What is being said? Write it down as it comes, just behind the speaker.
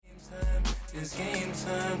It's game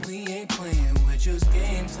time, we ain't playing with you. It's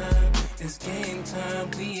game time, it's game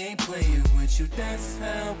time, we ain't playing with you. That's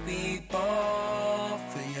how we ball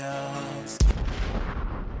for y'all.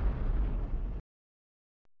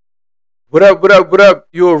 What up, what up, what up?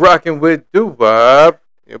 You are rocking with Doo-Wop.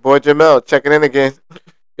 Your boy Jamel checking in again.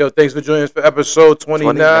 Yo, thanks for joining us for episode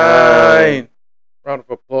 29. 29. Round of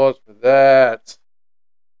applause for that.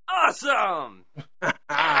 Awesome!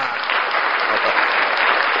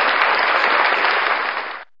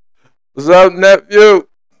 What's up, nephew?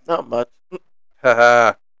 Not much.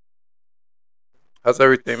 Haha. How's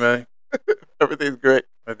everything, man? Everything's great.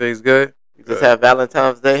 Everything's good? You just had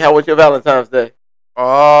Valentine's Day. How was your Valentine's Day?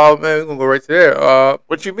 Oh, man, we're going to go right to there.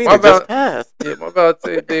 What you mean? My It just passed. Yeah, my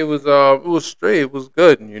Valentine's Day was, it was straight. It was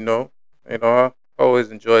good, you know. I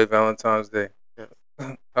always enjoy Valentine's Day. Yeah.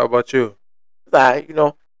 How about you? It's all right.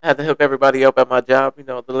 I had to hook everybody up at my job,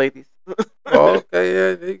 the ladies. Oh, okay,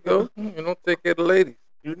 yeah, there you go. Take care of the ladies.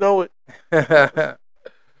 You know it.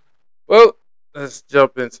 Well, let's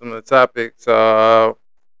jump into some of the topics.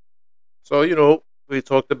 We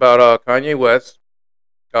talked about Kanye West,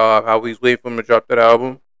 how he's waiting for him to drop that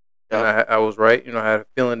album. Yeah. And I was right. I had a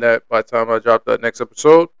feeling that by the time I dropped that next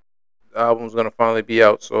episode, the album's going to finally be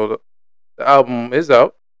out. So the album is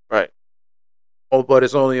out. Right. Oh, but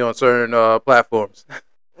it's only on certain platforms.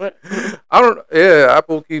 What?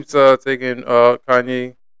 Apple keeps taking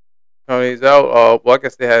Kanye's out. Well, I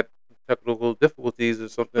guess they had technical difficulties or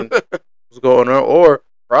something was going on, or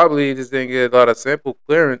probably just didn't get a lot of sample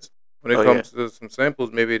clearance when it comes to some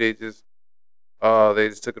samples. Maybe they just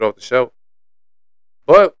took it off the shelf.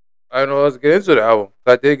 But I don't know. Let's get into the album.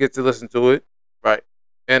 I did get to listen to it, Right.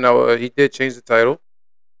 and he did change the title,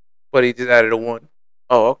 but he just added a one.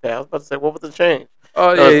 Oh, okay. I was about to say, what was the change?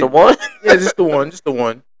 Oh It's the one? Yeah, just the one.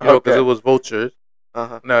 Because Okay. it was Vultures.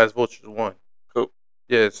 Uh-huh. Now it's Vultures 1. Cool.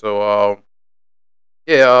 Yeah, so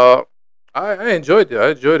I enjoyed it. I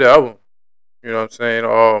enjoyed the album. You know what I'm saying?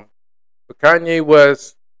 For Kanye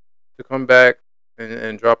West to come back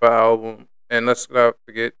and drop an album, and let's not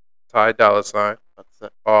forget Ty Dolla $ign. That's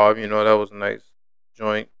it. That was a nice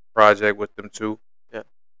joint project with them too. Yeah.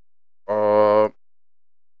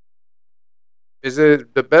 Is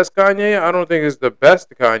it the best Kanye? I don't think it's the best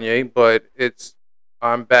Kanye, but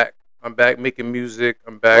I'm back. I'm back making music.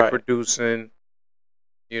 I'm back Right. producing.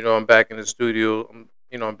 I'm back in the studio.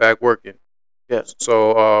 I'm back working. Yes.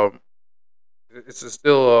 So it's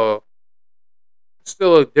still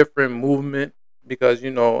a different movement because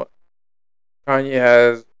Kanye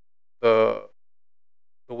has the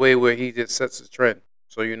way where he just sets a trend.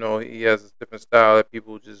 So he has a different style that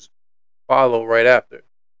people just follow right after.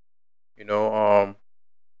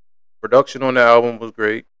 Production on the album was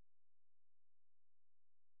great.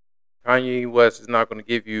 Kanye West is not going to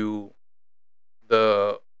give you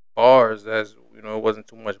the bars as it wasn't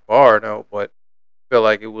too much bar now, but I feel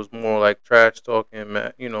like it was more like trash talking,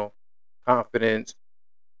 confidence,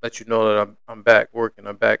 let you know that I'm back working,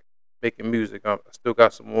 I'm back making music. I still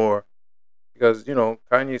got some more because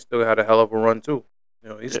Kanye still had a hell of a run too.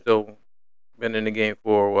 He's still been in the game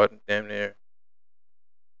for damn near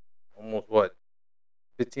almost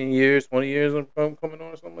 15 years, 20 years I'm coming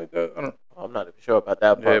on or something like that. I don't know. I'm not even sure about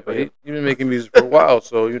that part. Yeah, but he's been making music for a while,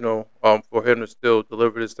 so for him to still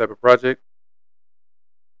deliver this type of project,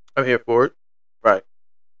 I'm here for it. Right.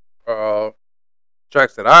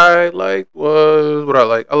 Tracks that I liked was what I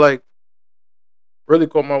like. I like really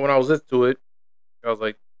caught my when I was listening to it. I was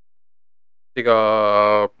like, I think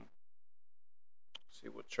let's see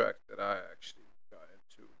what track that I actually got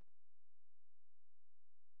into.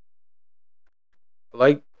 I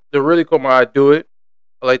like the really caught my eye. Do it.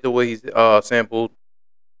 I like the way he's sampled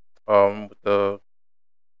with the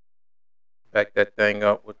back that thing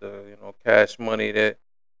up with the cash money that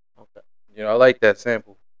I like that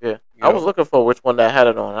sample. Yeah. I was looking for which one that had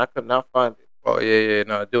it on. I could not find it. Oh yeah,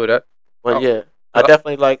 no, do that. But yeah, I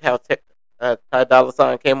definitely like how Ty Dolla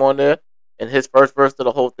 $ign came on there, and his first verse to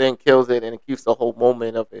the whole thing kills it, and it keeps the whole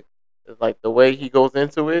moment of it. It's like the way he goes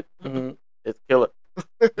into it, it's killer.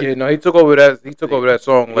 Yeah, no, he took over that. He took over that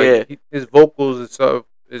song. Like his vocals is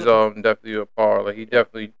definitely a par. Like he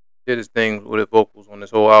definitely did his thing with his vocals on this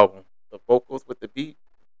whole album. The vocals with the beat.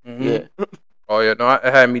 Mm-hmm. Yeah. Oh yeah, no, it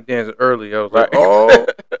had me dancing early. I was like, oh,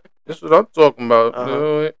 this is what I'm talking about.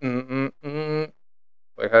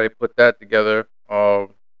 Like how they put that together. And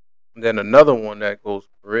then another one that goes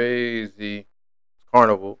crazy, is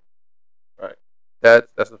Carnival. Right. That's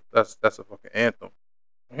a fucking anthem.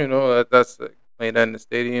 That's playing that in the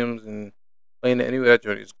stadiums and playing it anywhere.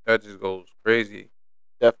 That just goes crazy.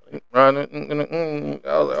 Definitely. I was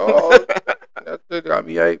like, oh, that got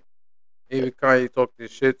me hype. Even Kanye talked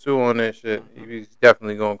this shit too on that shit. He's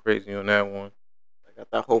definitely going crazy on that one. I got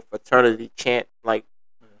that whole fraternity chant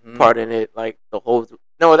part in it, like the whole.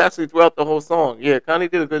 No, it's actually throughout the whole song. Yeah, Kanye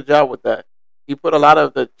did a good job with that. He put a lot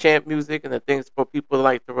of the chant music and the things for people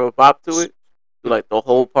like to bop to it, to like the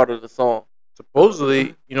whole part of the song.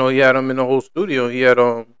 Supposedly, he had him in the whole studio. He had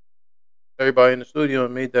everybody in the studio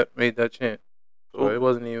and made that chant. So it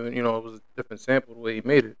wasn't even it was a different sample the way he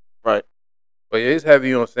made it. Right. But yeah, he's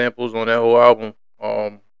heavy on samples on that whole album.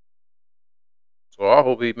 So I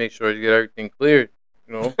hope he makes sure to get everything cleared.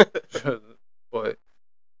 But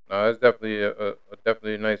no, it's definitely a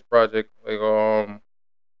definitely a nice project. Like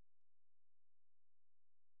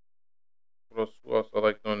what else I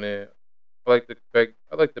liked on there? I like the beg.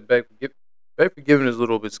 I like the beg. Beg Forgiving is a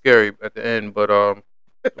little bit scary at the end, but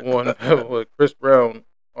the one with Chris Brown,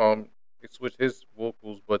 he switched his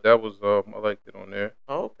vocals, but that was I liked it on there.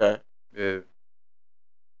 Oh, okay. Yeah.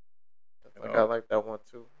 I like that one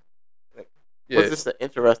too. Was just an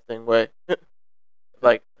interesting way.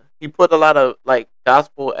 Like he put a lot of like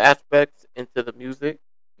gospel aspects into the music,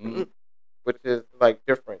 which is like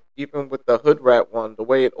different. Even with the hood rat one, the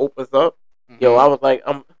way it opens up, yo, I was like,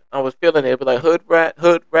 I was feeling it, but like hood rat,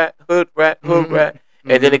 hood rat, hood rat, hood rat,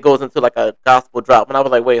 and then it goes into like a gospel drop, and I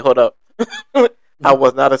was like, wait, hold up. I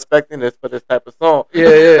was not expecting this for this type of song.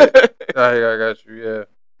 Yeah. I got you.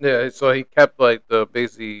 Yeah. So he kept like the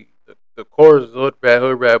chorus hood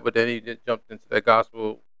rat, but then he just jumped into that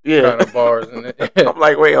gospel kind of bars, and I'm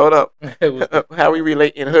like, wait, hold up. How we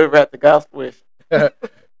relating hood rat to gospel? He's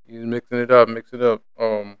mixing it up. But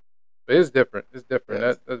it's different. Yes.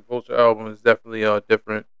 That Vulture album is definitely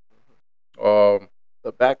different. The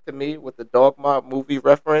Back to Me with the Dogma movie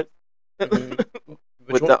reference. With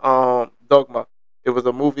one? The Dogma. It was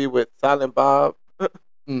a movie with Silent Bob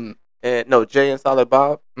and Jay and Silent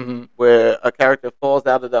Bob, where a character falls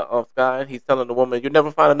out of the sky and he's telling the woman, "You never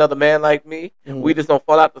find another man like me. We just don't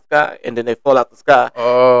fall out the sky." And then they fall out the sky.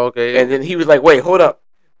 Oh, okay. And then he was like, "Wait, hold up,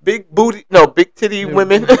 big titty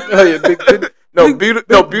women." Big titty.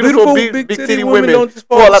 Beautiful big titty women don't just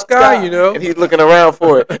fall out the sky, And he's looking around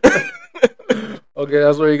for it. Okay,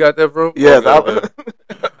 that's where you got that from? Yes, I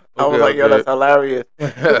was like, yo, that's hilarious.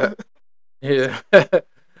 Yeah.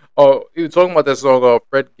 Oh, you were talking about that song,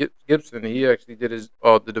 Fred Gibson. He actually did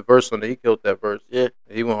the verse on it. He killed that verse. Yeah.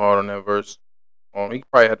 He went hard on that verse. He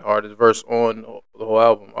probably had the hardest verse on the whole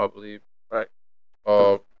album, I believe. Right.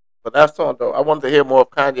 But that song, though, I wanted to hear more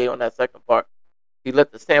of Kanye on that second part. He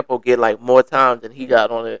let the sample get, like, more time than he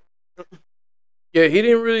got on it. Yeah, he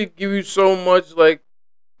didn't really give you so much, like,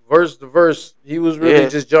 verse to verse. He was really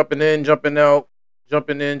just jumping in, jumping out,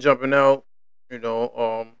 jumping in, jumping out,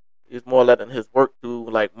 He's more letting his work do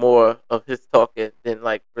like more of his talking than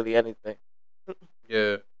like really anything.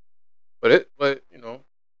 Yeah, but so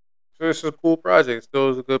it's a cool project.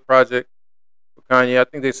 Still is a good project for Kanye. I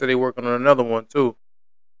think they said they're working on another one too.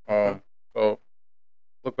 So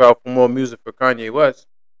look out for more music for Kanye West.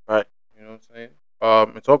 Right. You know what I'm saying?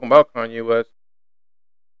 And talking about Kanye West,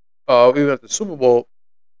 even at the Super Bowl,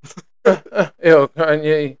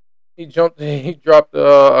 Kanye he dropped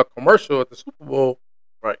a commercial at the Super Bowl.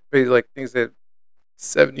 Right. Paid like things that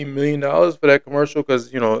 $70 million for that commercial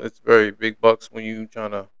because it's very big bucks when you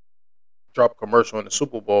trying to drop a commercial in the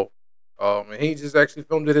Super Bowl. And he just actually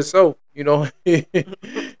filmed it himself. He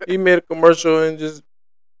made a commercial and just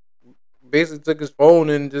basically took his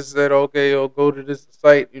phone and just said, "Okay, I'll go to this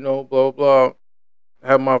site, blah blah."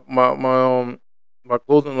 Have my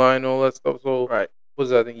clothing line and all that stuff. So right.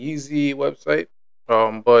 Was that the Yeezy website?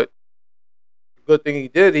 But good thing he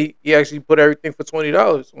did. He actually put everything for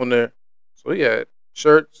 $20 on there. So he had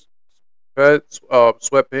shirts,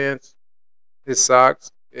 sweatpants, his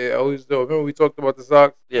socks. Yeah, I always do. Remember we talked about the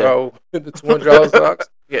socks? Yeah. The $200 socks.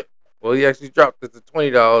 Yeah. Well, he actually dropped it to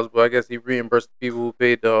 $20, but I guess he reimbursed the people who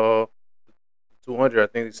paid $200. I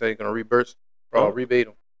think he said he's gonna rebate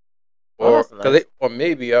them. Or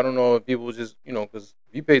maybe I don't know if people just because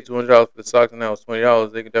if you paid $200 for the socks and now it's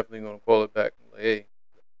 $20, they could definitely gonna call it back. Like, hey.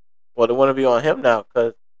 Well, they want to be on him now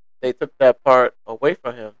because they took that part away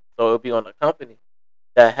from him. So it'll be on the company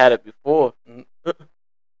that had it before.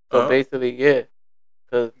 So basically, yeah.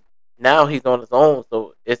 Because now he's on his own.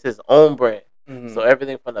 So it's his own brand. So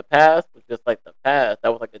everything from the past was just like the past.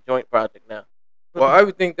 That was like a joint project now. Well, I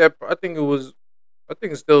think it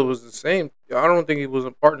still was the same. I don't think it was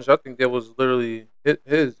a partnership. I think that was literally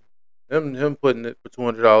him putting it for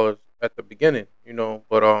 $200 at the beginning,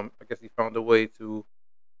 But I guess he found a way to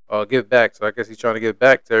give back. So I guess he's trying to give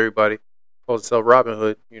back to everybody. Calls himself Robin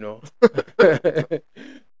Hood,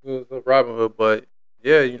 Robin Hood, but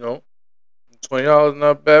yeah, $20 not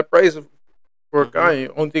a bad price for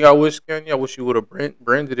Kanye. Only thing I wish Kanye, I wish you would have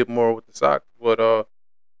branded it more with the socks. But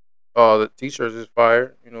the t-shirts is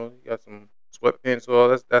fire. You know, he got some sweatpants.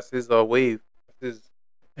 So that's his wave. That's his,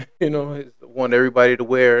 you know, his want everybody to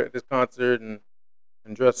wear at this concert and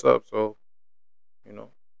dress up. So, you know,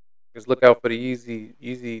 just look out for the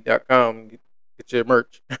Yeezy.com. Get your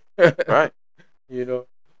merch. Right. You know,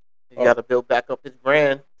 He got to build back up his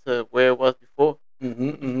brand to where it was before.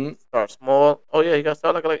 Start small. Oh yeah, you got to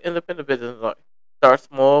start like independent business. Like start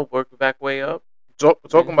small, work your back way up.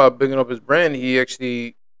 Talking about bigging up his brand, he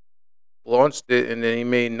actually launched it and then he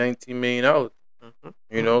made $19 million.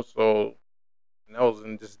 You know, so and that was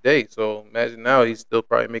in this day. So imagine now he's still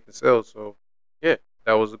probably making sales. So Yeah.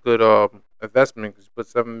 that was a good investment because he put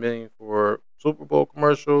 $7 million for Super Bowl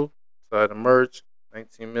commercial, side of merch,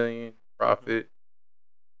 $19 million profit.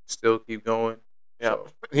 Still keep going. Yeah, So,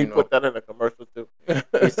 he you know. put that in the commercial too.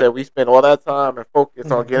 He said we spent all that time and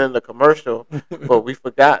focused on getting the commercial, but we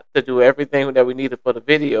forgot to do everything that we needed for the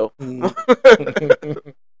video.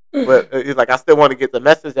 But he's like, I still want to get the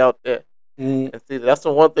message out there. And see, that's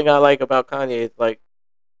the one thing I like about Kanye is like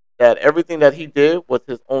that everything that he did was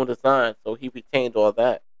his own design, so he retained all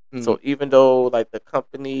that. So even though like the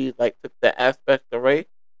company like took the aspects away,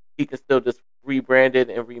 he can still just rebrand it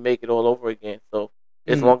and remake it all over again. So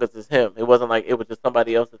as long as it's him, it wasn't like it was just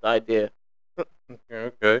somebody else's idea.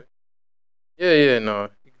 Okay. Yeah, no,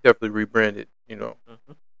 you can definitely rebrand it, you know.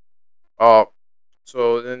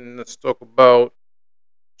 So then let's talk about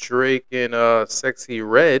Drake and Sexy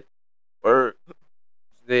Red. Word.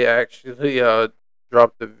 They actually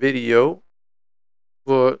dropped the video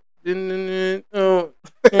for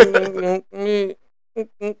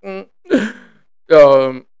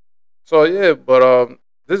so yeah, but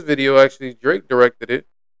this video actually Drake directed it.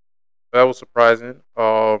 That was surprising.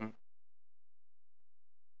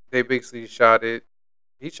 They basically shot it.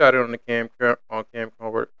 He shot it on the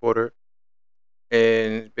camcorder,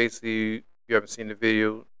 and basically, if you haven't seen the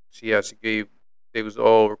video, she actually gave. They was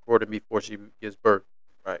all recorded before she gives birth,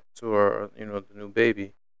 Right. to her, you know, the new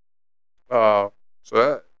baby. So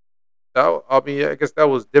I mean, I guess that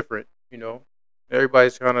was different. You know,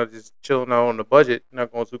 everybody's kind of just chilling out on the budget,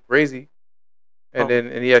 not going too crazy. And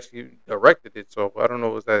and he actually directed it. So I don't know,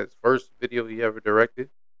 was that his first video he ever directed?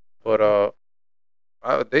 But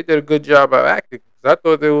they did a good job of acting. 'Cause I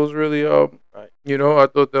thought that was really Right. you know, I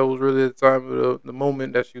thought that was really the time of the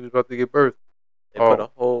moment that she was about to give birth. They put a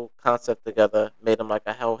whole concept together, made them like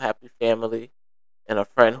a whole happy family, and a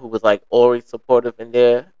friend who was like always supportive in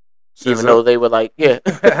there, even though they were like, yeah,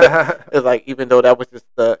 it's like even though that was just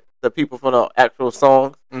the people from the actual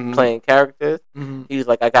songs playing characters. He was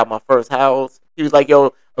like, I got my first house. He was like,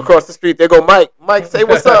 yo, across the street there go Mike. Mike, say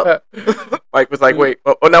what's up. Mike was like, wait,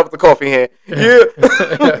 oh, now with the coffee hand.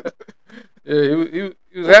 Yeah. Yeah,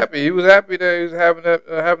 he was happy. He was happy that he was having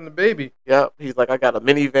the baby. Yeah, he's like, I got a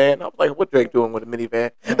minivan. I was like, what Drake doing with a minivan?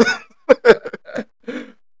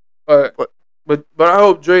 But I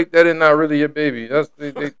hope Drake that is not really your baby. That's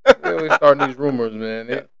they always starting these rumors,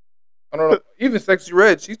 man. I don't know. Even Sexy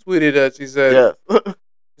Red, she tweeted that she said,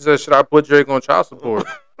 she said, should I put Drake on child support?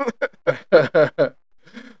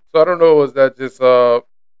 So I don't know. Was that just a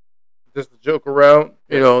joke around?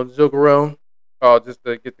 You know, just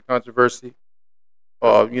to get the controversy.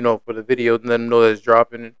 You know, for the video, and let them know that it's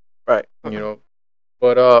dropping. Right. You know,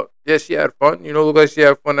 but yeah, she had fun. You know, looked like she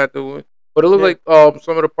had fun at the. But it looked like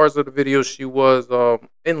some of the parts of the video she was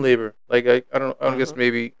in labor. Like I don't guess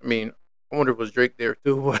maybe. I mean, I wonder if it was Drake there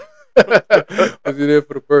too. Was he there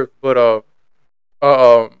for the birth? But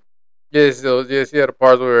yeah, so yeah, she had a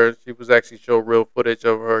part where she was actually show real footage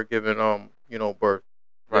of her giving you know, birth.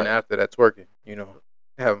 Right. And after that twerking, you know,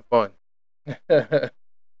 having fun.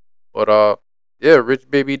 But yeah, Rich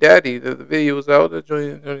Baby Daddy, the video was out, the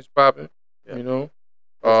joint is popping. Yeah. You know.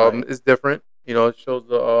 It's different. You know, it shows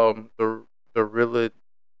the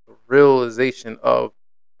realization of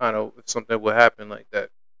kind of if something would happen like that.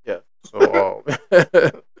 Yeah. So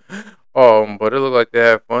but it looked like they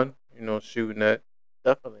had fun, you know, shooting that.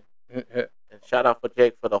 Definitely. And shout out for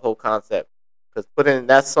Jake for the whole concept, because putting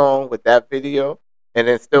that song with that video and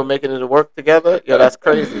then still making it work together, yo, that's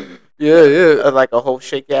crazy. Yeah. Like a whole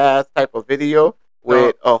shake your ass type of video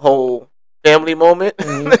with a whole family moment.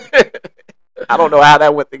 I don't know how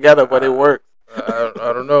that went together, but it worked. I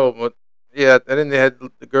don't know, but yeah, and then they had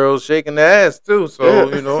the girls shaking their ass too. So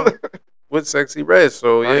you know, with Sexy Red.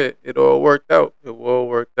 So yeah, it all worked out. It all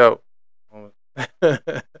worked out. So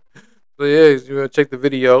yeah, you want to check the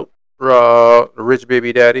video for the Rich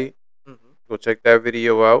Baby Daddy. Go check that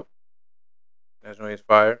video out. That's when it's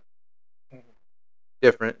fire.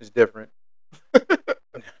 Different. It's different.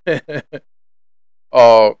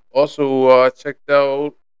 Also, I checked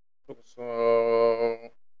out. I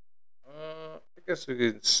guess we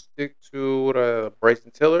can stick to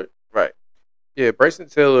Bryson Tiller. Right. Yeah, Bryson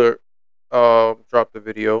Tiller dropped a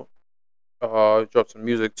video. Dropped some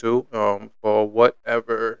music too. For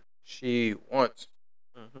whatever she wants.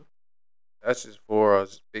 Mm-hmm. That's just for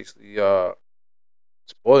us, basically.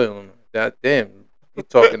 Spoiling them. That damn. He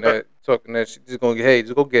talking that. She just gonna get. Hey,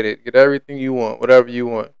 just go get it. Get everything you want, whatever you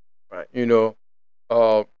want. Right. You know.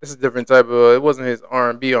 It's a different type of. It wasn't his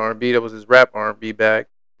R&B. That was his rap R&B bag.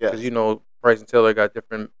 Yes. Because Bryson Tiller got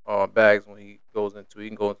different bags when he goes into. He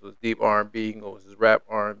can go into his deep R&B. He can go into his rap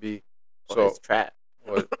R&B. So it's trap.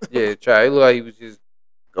 Yeah, trap. It looked like he was just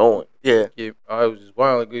going. Yeah. I was just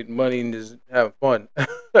wild, getting money and just having fun.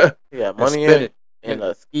 Yeah, money in it. And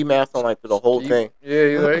a ski mask on through the whole thing. Yeah,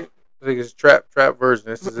 you're right. I think it's trap version.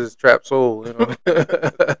 This is his trap soul,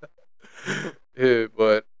 Yeah,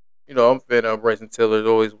 but I'm a fan of Bryson Tiller.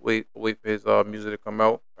 Always wait for his music to come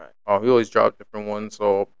out. Right. He always drop different ones,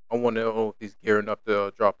 so I want to know if he's gearing up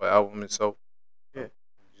to drop an album himself. Yeah.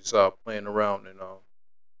 Just playing around and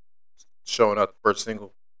showing out the first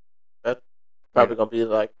single. That's probably gonna be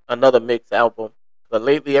like another mixed album. But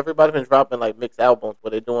lately, everybody's been dropping like mixed albums,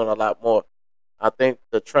 where they're doing a lot more. I think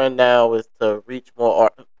the trend now is to reach more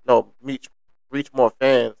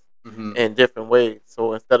fans in different ways.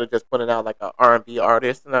 So instead of just putting out like an R&B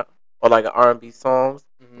artist or like an R&B songs,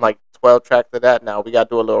 like 12 tracks of that, now we got to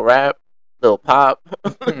do a little rap, little pop,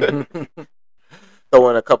 throw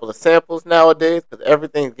in a couple of samples nowadays because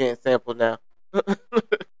everything's getting sampled now.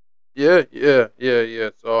 Yeah.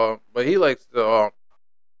 So, but he likes to.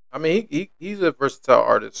 I mean, he's a versatile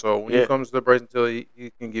artist. So when it comes to Bryson Tiller,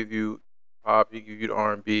 he can give you pop, he give you the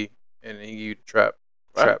R&B, and he give you the trap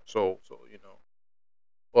soul. So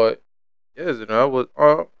but yeah, it was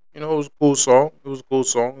it was a cool song. It was a cool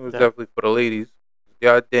song. It was definitely for the ladies.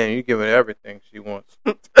 God damn, you giving her everything she wants,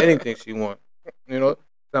 anything she wants. Sound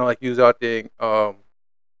like you was out there,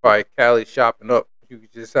 probably Cali shopping up. You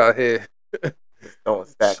just out here. Throwing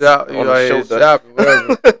stacks Shop, on the shoulder. Shopping,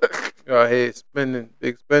 whatever. You out here spending,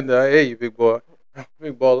 big spender. I hear you, big boy,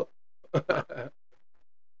 big baller.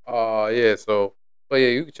 Yeah. So, but yeah,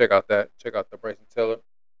 you can check out the Bryson Tiller,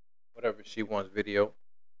 whatever she wants video,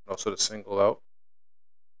 and also the single out.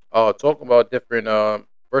 Talking about different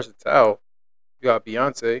versatile. You got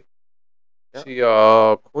Beyonce. Yep. She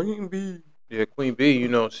Queen Bee. Yeah, Queen Bee.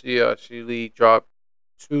 She lead dropped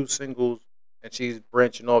 2 singles, and she's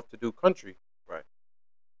branching off to do country. Right.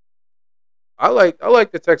 I like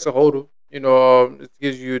the Texas Hold'em. It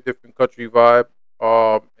gives you a different country vibe.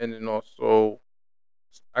 And then also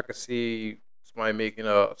I could see somebody making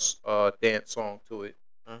a dance song to it.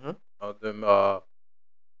 Them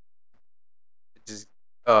just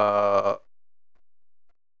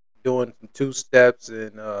doing some 2 steps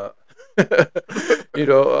and the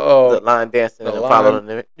line dancing and following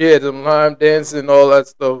it. Yeah, them line dancing and all that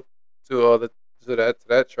stuff to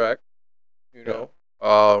that track.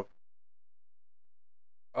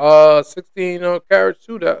 16 carats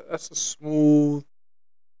too. That's a smooth.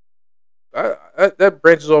 That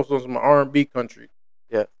branches off on some R&B country.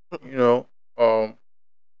 Yeah.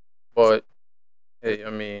 But hey,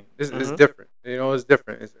 I mean, this is different. It's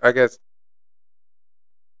different. I guess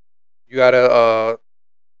you gotta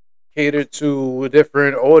cater to a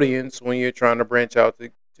different audience when you're trying to branch out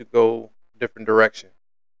to go different direction.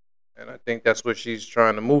 And I think that's what she's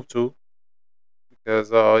trying to move to.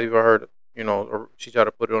 Because you've heard, she tried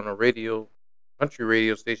to put it on a country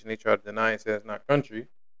radio station. They tried to deny it, say it's not country.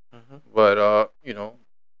 But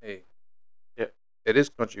hey, yeah, it is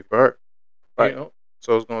country for her, right?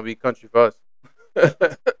 So it's gonna be country for us.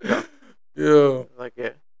 Yeah.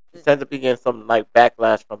 She tends to be getting some like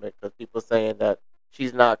backlash from it because people saying that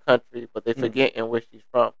she's not country, but they forgetting where she's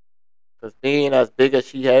from. Because being as big as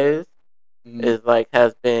she has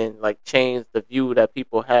has been like changed the view that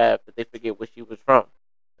people have, that they forget where she was from.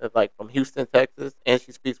 It's like from Houston, Texas, and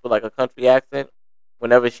she speaks with like a country accent.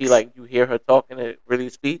 Whenever she you hear her talking, it really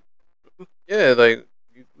speaks. Yeah, like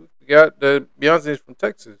you got the Beyonce's from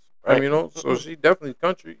Texas, right? So she definitely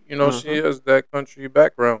country. She has that country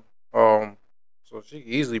background. So she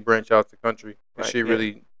can easily branch out to country if she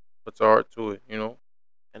really puts her heart to it.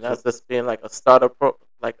 And that's just being like a start for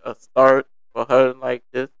her like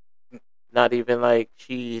this. Not even like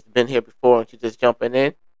she's been here before and she's just jumping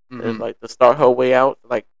in. It's like to start her way out,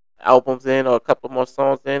 like albums in or a couple more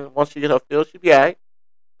songs in. Once she get her feel, she'll be alright.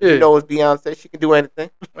 Yeah. It's Beyonce. She can do anything.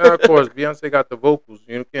 Of course, Beyonce got the vocals.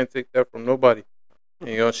 You can't take that from nobody.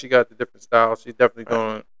 She got the different styles. She's definitely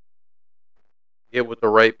going to get with the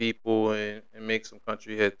right people and make some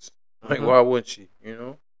country hits. Like, why wouldn't she?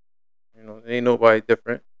 Ain't nobody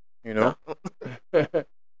different. You know.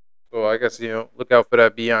 So I guess look out for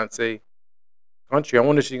that Beyonce country. I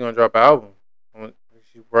wonder if she's gonna drop an album.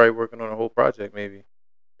 She's probably working on a whole project, maybe.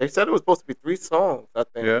 They said it was supposed to be 3 songs, I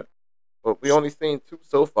think. Yeah. But we only seen 2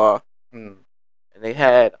 so far. Hmm. And they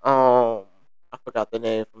had I forgot the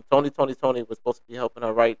name from Tony. Tony was supposed to be helping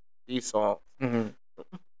her write these songs. Mm-hmm.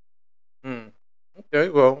 Okay,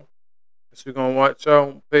 well, guess we're gonna watch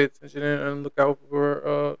out, pay attention, and look out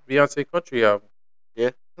for Beyonce country album.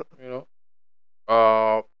 Yeah. You know.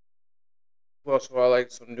 Uh, also I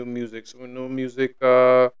like some new music. Some new music.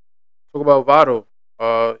 Talk about Vado.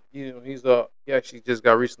 He actually just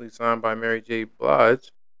got recently signed by Mary J.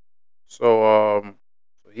 Blige. So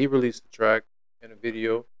he released the track and a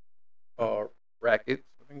video. Rackets.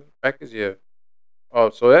 I think Rackets, yeah.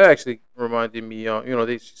 So that actually reminded me.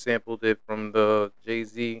 They sampled it from the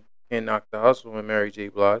Jay-Z "Can't Knock the Hustle" and Mary J.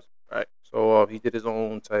 Blige. Right. So he did his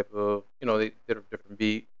own type of. They did a different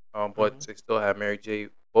beat. But they still had Mary J.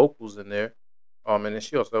 vocals in there. And then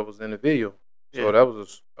she also was in the video. So Yeah. that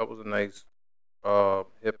was a nice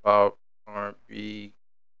hip hop R&B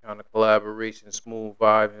kind of collaboration, smooth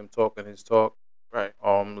vibe. Him talking his talk. Right.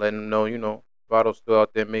 Letting them know, Vado's still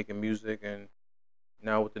out there making music, and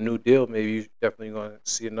now with the new deal, maybe you're definitely gonna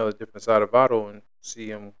see another different side of Vado and see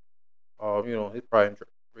him. He's probably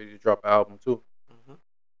ready to drop an album too. Mm-hmm.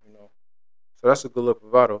 So that's a good look for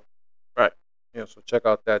Vado. Right. So check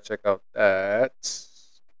out that.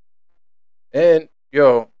 And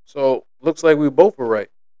so looks like we both were right.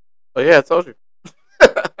 Oh yeah, I told you.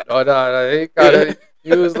 Oh no, he got it.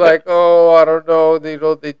 He was like, "Oh, I don't know. They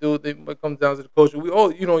might come down to the coaching.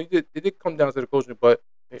 It did come down to the coaching, but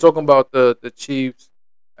we're talking about the Chiefs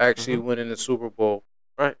actually winning the Super Bowl,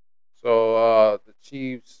 right? So the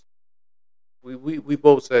Chiefs, we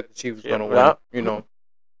both said the Chiefs was gonna win,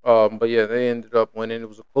 but yeah, they ended up winning. It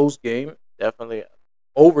was a close game, definitely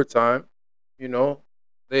overtime.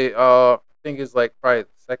 They I think it's like probably the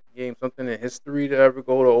second game something in history to ever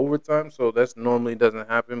go to overtime. So that's normally doesn't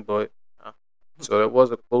happen, but so that was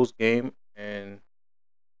a close game, and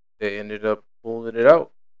they ended up pulling it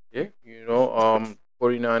out. Yeah.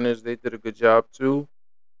 49ers, they did a good job too.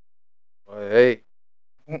 But hey.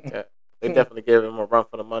 Yeah, they definitely gave him a run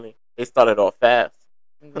for the money. They started off fast.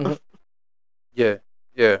 Yeah.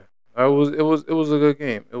 It was a good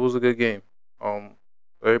game. It was a good game.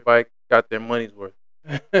 Everybody got their money's worth.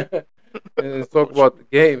 And let's talk about the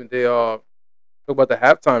game. They talk about the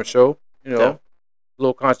halftime show. A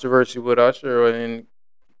little controversy with Usher and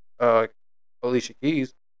Alicia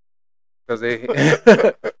Keys because they.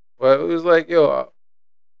 Well, it was like,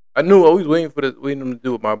 I knew I was waiting them to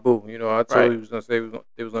do with My Boo. I told he was gonna say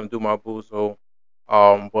they was gonna do My Boo. So,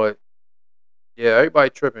 but yeah, everybody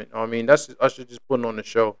tripping. I mean, that's Usher just putting on the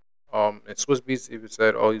show. And Swiss Beats even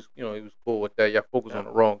said, "Oh, he was cool with that. Y'all focus on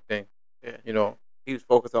the wrong thing." Yeah. He was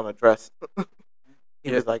focused on the dress.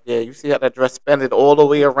 He was like, "Yeah, you see how that dress spanned all the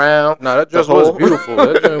way around." Nah, that dress was beautiful.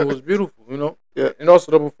 That dress was beautiful. Yeah. And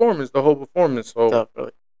also the whole performance. So,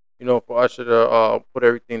 definitely. For Usher to put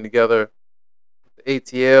everything together, the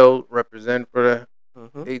ATL represent for the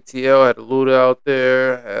ATL had Luda out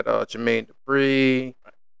there, had Jermaine Dupri,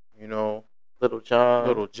 Little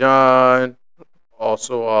John,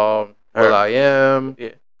 also will.i.am,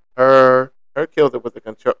 yeah, her killed it with the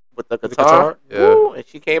guitar. Yeah. Woo, and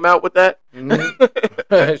she came out with that.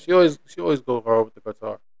 Mm-hmm. she always go hard with the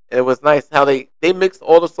guitar. It was nice how they mixed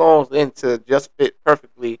all the songs in to just fit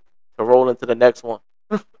perfectly to roll into the next one.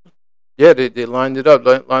 Yeah, they lined it up.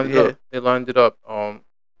 They lined it up.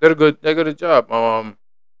 They did a job.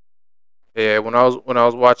 Yeah, when I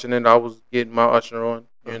was watching it, I was getting my Usher on.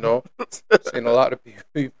 Seeing a lot of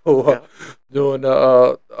people doing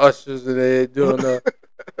the Ushers and they doing the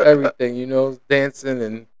everything. Dancing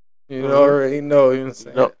and already know. You know what I'm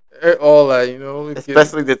saying? All that.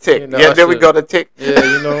 Especially the tick. Yeah, there we go. The tick. Yeah,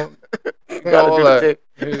 you gotta do the tick.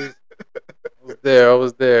 I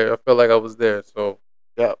was there. I felt like I was there. So.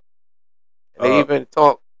 Yeah. They even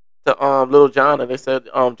talked to Lil Jon, and they said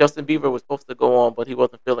Justin Bieber was supposed to go on, but he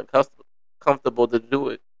wasn't feeling comfortable to do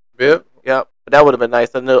it. Yeah. Yeah. But that would have been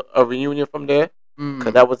nice. A reunion from there,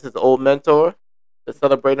 because that was his old mentor, to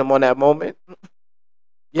celebrate him on that moment.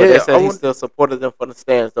 Yeah. But they said he still supported them from the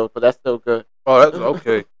stands, though, but that's still good. Oh, that's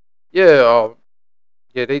okay. Yeah.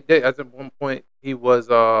 Yeah. They at one point he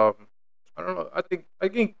was I don't know. I think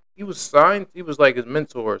he was signed. He was like his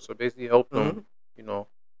mentor, so basically helped him.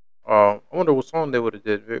 I wonder what song they would have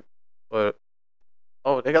did, Vic. But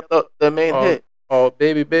they got the main hit. Oh,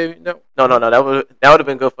 baby, no. That would have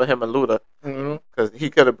been good for him and Luda, because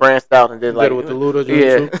he could have branched out and did like with the Luda.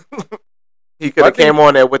 Yeah, he could have came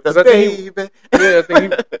on there with the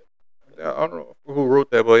baby. I I don't know who wrote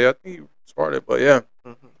that, but yeah, I think he started. But yeah,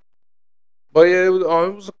 Mm-hmm. but yeah, it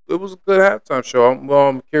was a good halftime show.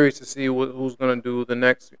 I'm curious to see who's gonna do the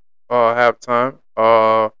next halftime.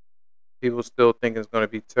 People still think it's gonna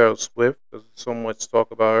be Taylor Swift because there's so much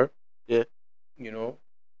talk about her. Yeah. You know,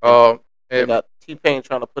 And they and got T-Pain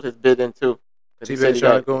trying to put his bid in too. 'Cause he said T-Pain he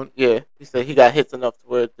trying to got, go in. yeah, he said he got hits enough to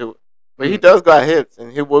where it do it. But he Mm. does got hits,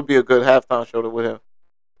 and it would be a good halftime show with him.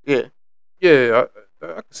 Yeah. Yeah,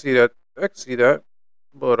 I can see that. I can see that,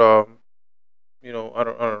 but I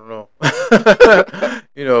don't know.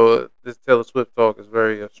 This Taylor Swift talk is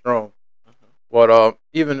very strong.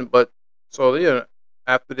 But so yeah,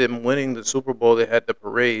 after them winning the Super Bowl, they had the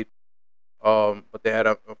parade. But they had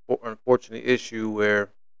an unfortunate issue where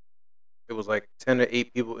it was like 10 or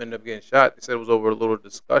 8 people ended up getting shot. They said it was over a little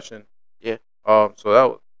discussion. Yeah. So that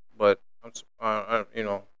was, but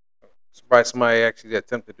surprised somebody actually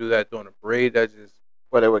attempted to do that during a parade.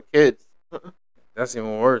 But they were kids. That's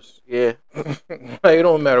even worse. Yeah. Like, it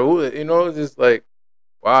don't matter who. It's just like,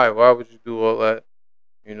 why? Why would you do all that?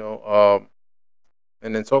 You know.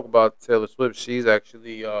 And then talk about Taylor Swift. She's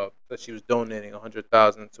actually said she was donating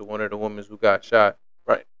 $100,000 to one of the women who got shot.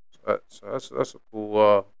 Right. So that's a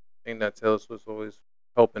cool thing that Taylor Swift's always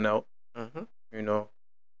helping out. Mm-hmm. You know.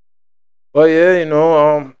 But yeah,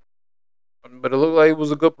 but it looked like it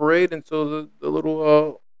was a good parade until the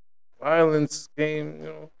little violence came,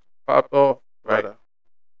 popped off. Right.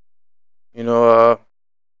 But, uh,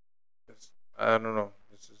 I don't know.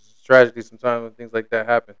 It's tragedy sometimes when things like that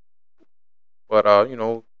happen. But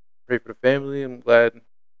pray for the family. I'm glad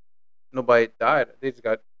nobody died. They just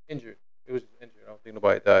got injured. It was just injured. I don't think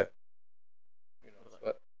nobody died.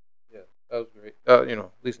 But yeah, that was great. At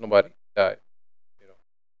least nobody died.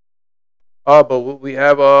 But what we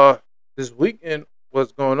have this weekend,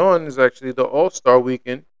 what's going on is actually the All-Star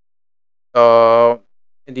weekend. Uh,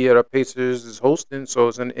 Indiana Pacers is hosting, so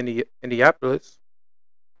it's in Indianapolis.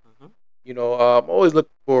 Mm-hmm. I'm always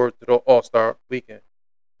looking forward to the All-Star weekend.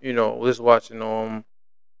 Just watching the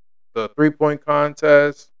 3-point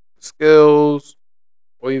contest, the skills,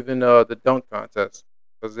 or even the dunk contest,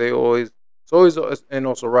 because it's always, and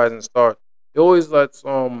also Rising Star. It always lets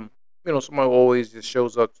somebody always just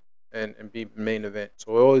shows up and be main event.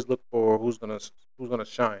 So I always look for who's gonna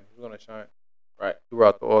shine, right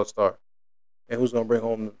throughout the All Star, and who's gonna bring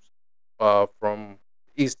home from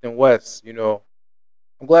East and West.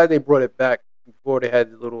 I'm glad they brought it back. Before they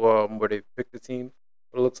had the little where they picked the team,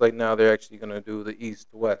 but it looks like now they're actually gonna do the East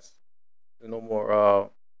to West. There's no more.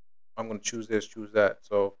 I'm gonna choose this, choose that.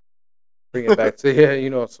 So bring it back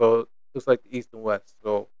to So it looks like the East and West.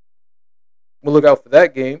 So we'll look out for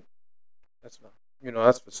that game. That's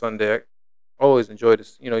for Sunday. I always enjoy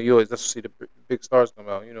this. You always just see the big stars come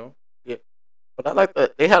out. Yeah. But I like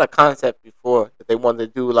that they had a concept before that they wanted to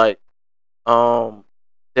do like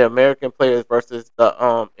the American players versus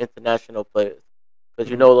the international players, because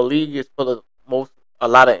Mm-hmm. the league is full of a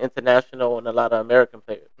lot of international and a lot of American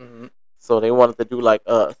players. Mm-hmm. So they wanted to do like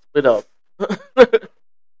a split up.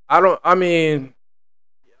 I don't. I mean,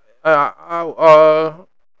 I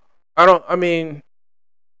don't. I mean,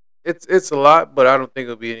 it's a lot, but I don't think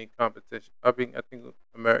it'll be any competition. I think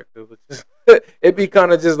America would just it'd be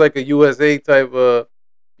kind of just like a USA type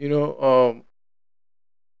you know,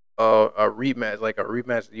 a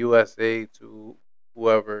rematch of USA to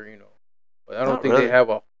whoever. But I don't Not think really. they have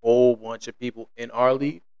a whole bunch of people in our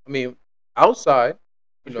league. I mean, outside,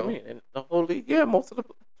 What you mean? In the whole league? Yeah, most of the.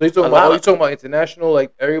 So you talking A about? lot You of- talking about international?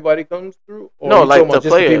 Like everybody comes through? Or No, you like talking about the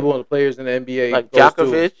just players. the players in the NBA? Like goes to?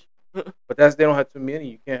 Djokovic. But they don't have too many.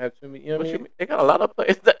 You can't have too many. You know What what I you mean? mean? They got a lot of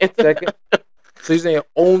players. Second. So you're saying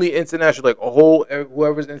only international, like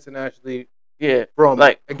whoever's internationally Yeah, from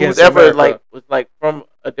like against who's ever America. like was like from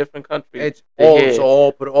a different country. It's Yeah. so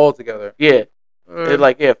all put it all together. Yeah, they're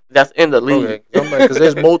like that's in the league. Okay, because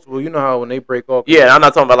there's multiple. You know how when they break off. Yeah, I'm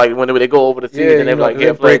not talking about like when they go over the seas and they're like, they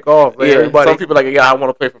yeah, play. break off. Like, Yeah, everybody. some people like, yeah, I want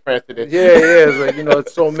to play for France today. Yeah. It's like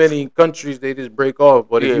it's so many countries they just break off.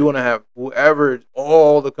 But Yeah. if you want to have whoever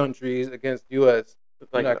all the countries against U.S.,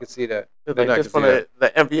 Like, I can see that. it's Then like I just can from see the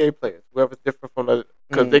NBA players, whoever's different from the,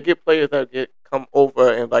 because Mm. they get players that come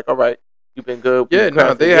over and like, all right, you've been good. Yeah, we've no,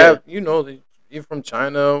 crafted, they yeah. have. You're from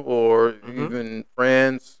China or Mhm. even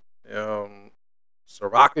France.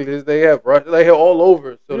 Syracuse, they have Russia. They have all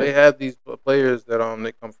over. So Yeah. they have these players that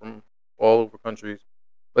they come from all over countries.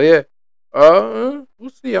 But yeah, we'll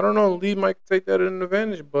see. I don't know. Lee might take that as an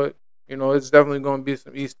advantage, but it's definitely going to be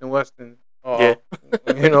some East and Western. Yeah.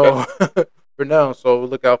 For now. So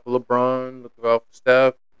look out for LeBron. Look out for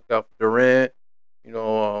Steph. Look out for Durant.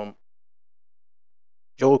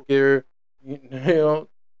 Joker.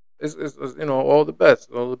 it's all the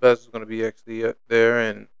best. All the best is going to be actually there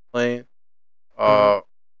and playing. Want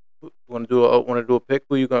to do a pick?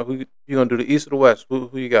 Who you gonna do? The East or the West? Who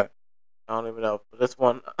you got? I don't even know. For this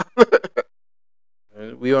one,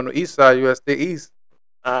 We on the East side. You got to stay East.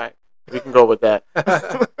 all right, we can go with that.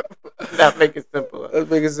 That make it simpler. Let's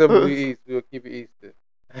make it simple. We East. We'll keep it East.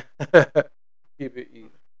 Keep it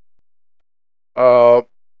East.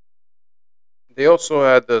 They also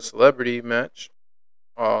had the celebrity match.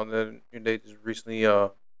 Then they just recently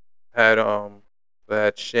had they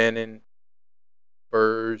had Shannon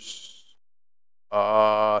versus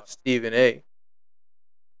Stephen A.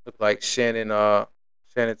 Looked like Shannon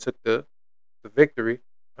took the victory.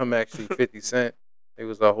 I'm actually 50 Cent. He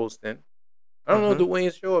was hosting. I don't know. Did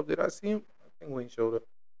Wayne show up? Did I see him? I think Wayne showed up.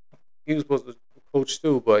 He was supposed to coach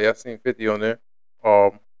too, but I seen 50 on there.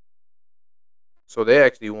 So they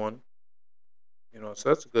actually won. So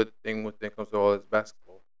that's a good thing when it comes to all this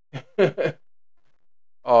basketball. But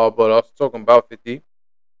I was talking about 50.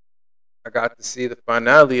 I got to see the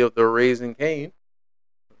finale of the Raising Cane.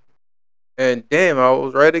 And damn, I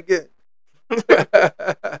was right again.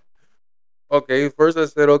 Okay, first I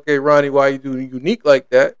said, okay, Ronnie, why you do Unique like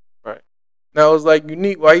that? Right. Now I was like,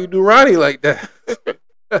 Unique, why you do Ronnie like that?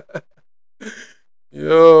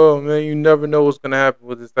 Yo, man, you never know what's going to happen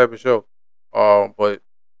with this type of show. But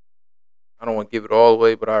I don't want to give it all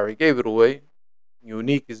away, but I already gave it away.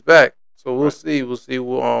 Unique is back. So we'll see. We'll see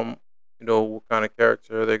what kind of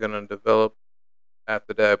character they're going to develop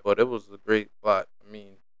after that. But it was a great plot. I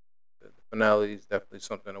mean, the finale is definitely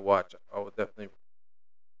something to watch. I would definitely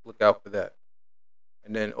look out for that.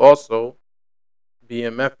 And then also,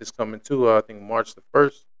 BMF is coming too. I think March the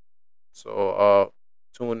 1st. So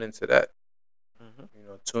tune into that.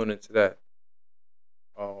 Tune into that.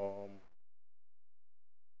 Let's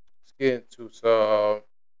get into some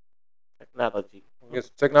Technology. Get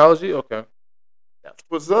some technology. Okay. That's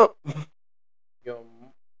what's up. Yo.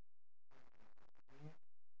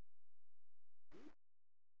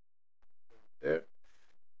 There.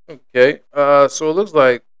 Okay. So it looks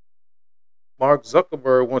like Mark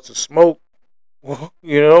Zuckerberg wants to smoke.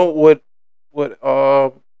 With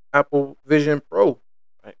Apple Vision Pro,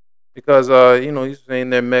 right? Because he's saying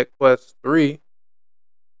that Meta Quest 3.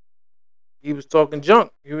 He was talking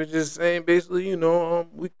junk. He was just saying basically,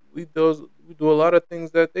 we do a lot of things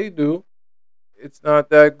that they do. It's not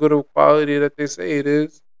that good of quality that they say it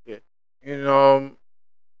is. Yeah.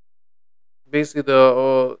 Basically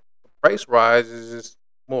the price rise is just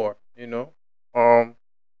more. I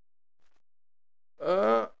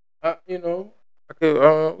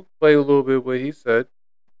could play a little bit what he said.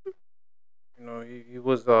 He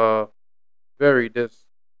was very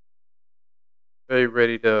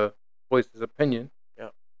ready to voice his opinion. Yeah.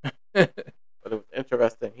 But it was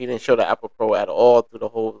interesting. He didn't show the Apple Pro at all through the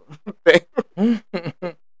whole thing.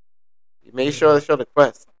 He made sure to show the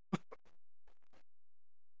Quest.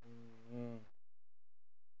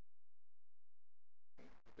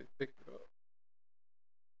 They picked it up.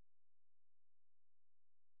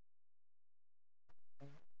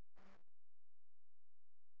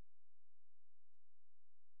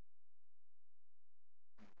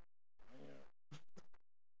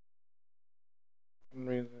 For some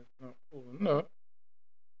reason it's not pulling up.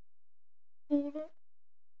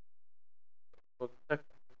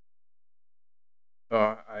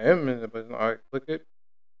 I am in it, but I click it.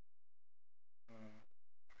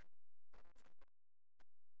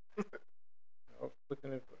 I was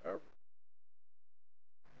clicking it forever.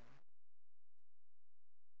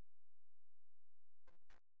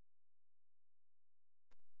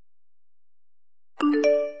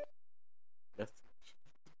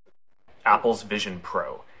 Apple's Vision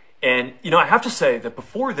Pro. And, I have to say that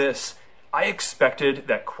before this, I expected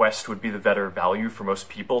that Quest would be the better value for most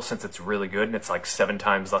people since it's really good and it's like 7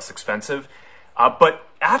 times less expensive. But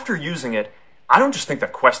after using it, I don't just think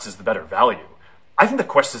that Quest is the better value. I think that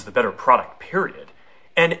Quest is the better product, period.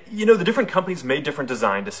 And, the different companies made different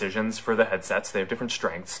design decisions for the headsets. They have different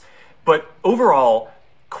strengths. But overall,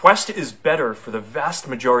 Quest is better for the vast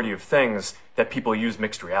majority of things that people use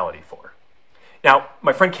mixed reality for. Now,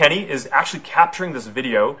 my friend Kenny is actually capturing this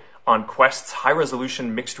video on Quest's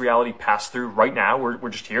high-resolution mixed reality pass-through right now. We're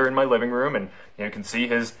just here in my living room, and you can see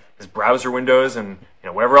his browser windows and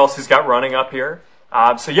whatever else he's got running up here.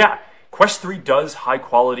 So yeah, Quest 3 does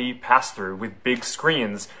high-quality pass-through with big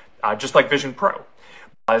screens, just like Vision Pro,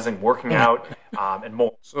 working out and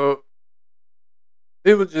more. So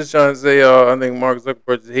people just trying to say, I think Mark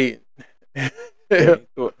Zuckerberg is hating. A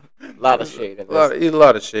lot of shade. A lot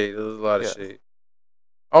of shade. There's a lot of shade.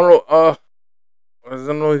 I don't know. I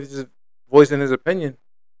don't know if he's just voicing his opinion,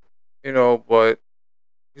 but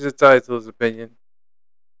He's entitled to his opinion.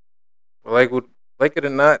 But like it or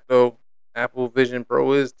not, though, Apple Vision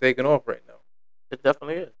Pro is taking off right now. It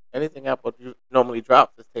definitely is. Anything Apple normally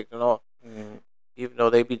drops is taking off, Mm. even though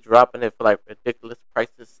they be dropping it for like ridiculous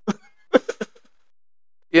prices.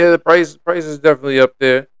 Yeah, the price is definitely up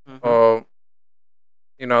there. Mhm.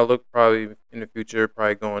 I look probably in the future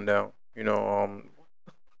probably going down. Yeah,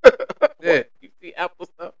 What? You see Apple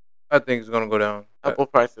stuff? I think it's gonna go down. Apple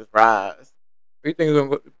prices rise. You think it's gonna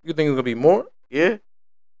go, you think it's gonna be more? Yeah.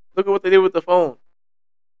 Look at what they did with the phone.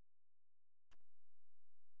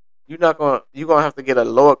 You're gonna have to get a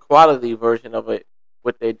lower quality version of it.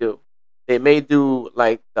 What they do, they may do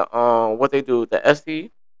like what they do the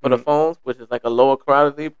SE for the Mhm. phones, which is like a lower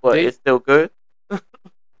quality, but They it's still good.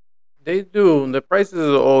 they do. The prices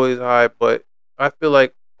are always high, but I feel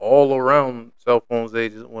like all around cell phones they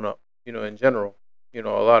just went up. In general, a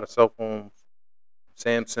lot of cell phones,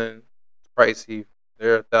 Samsung, pricey.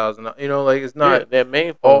 They're $1,000. Like it's Yeah, not their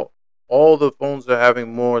main phone. all the phones are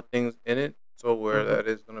having more things in it, so where Mhm. that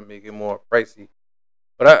is gonna make it more pricey.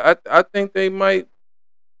 But I think they might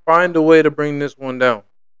find a way to bring this one down.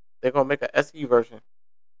 They're gonna make an SE version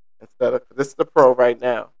instead of this is the Pro right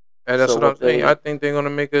now. And that's So what I'm what saying. they I think they're gonna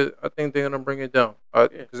make it. I think they're gonna bring it down. yeah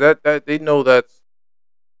Because that they know that's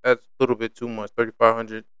a little bit too much.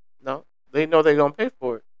 3,500. no they know they're gonna pay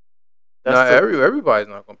for it. That's Not the everybody's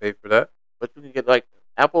not gonna pay for that. but you can get like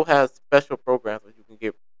Apple has special programs where you can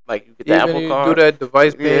get like you get the Even Apple you do card. that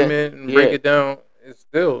device Yeah, payment and break yeah. it down, it's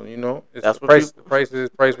still it's That's the what you. price. The price is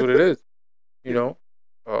price what it is. You know.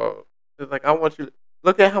 It's like I want you to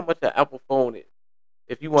look at how much an Apple phone is.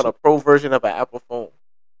 If you want a pro version of an Apple phone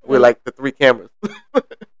with like the 3 cameras,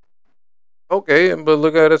 Okay, but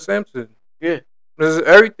look at a Samsung. yeah, There's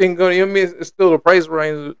everything going. It's still the price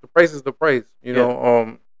range. The price is the price.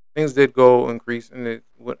 Yeah. Things did go increase and it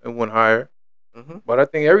went higher. hmm But I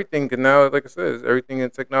think everything can now, like I said, everything in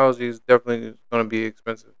technology is definitely going to be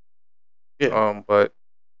expensive. yeah. But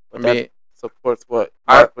I But that mean, supports what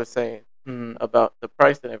I Mark was saying mm, about the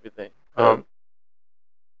price and everything. 'Cause um,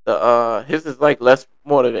 the his is like less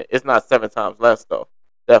more than it. It's not 7 times less though.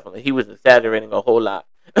 Definitely, he was exaggerating a whole lot.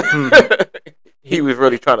 He was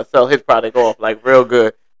really trying to sell his product off like real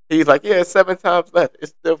good. He's like, yeah, it's 7 times less.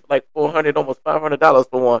 It's still like $400, almost $500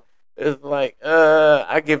 for one. It's like,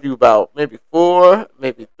 I give you about maybe 4,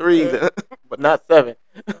 maybe 3, but not 7.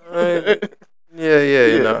 yeah,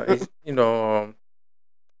 yeah,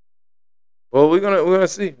 well, we're gonna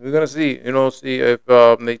see. We're gonna see. See if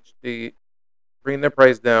they bring their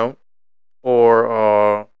price down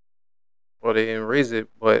or they didn't raise it.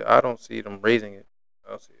 But I don't see them raising it. I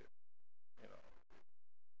don't see it. You know,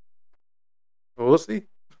 but we'll see.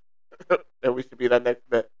 And we should be that next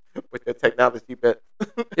bet with the technology bet.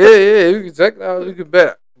 Yeah, you can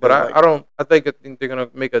bet. But Like- I think they're gonna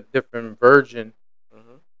make a different version.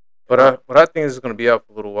 Mhm. But I think it's gonna be out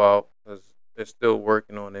for a little while because they're still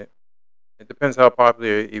working on it. It depends how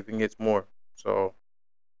popular it even gets more. So,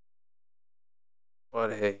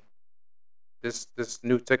 but hey, this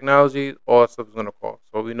new technology, all that stuff is gonna cost.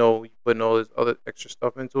 So we know you putting all this other extra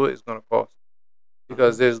stuff into it, it's gonna cost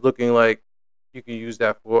because there's looking like you can use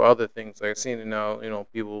that for other things. Like I've seen it now.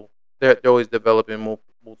 People they're always developing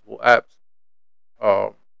multiple apps.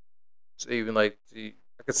 Um, so even like I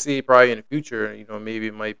could see probably in the future. Maybe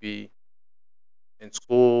it might be in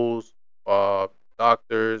schools,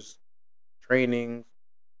 doctors, trainings,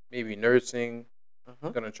 maybe nursing.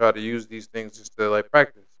 Mhm. Gonna try to use these things just to like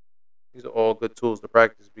practice. These are all good tools to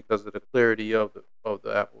practice because of the clarity of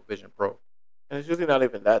the Apple Vision Pro. And it's usually not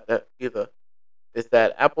even that either. Is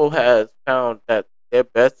that Apple has found that their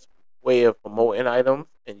best way of promoting items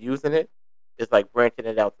and using it is like branching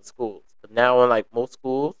it out to schools. But now in like most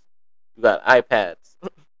schools, you got iPads.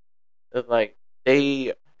 It's like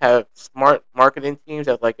they have smart marketing teams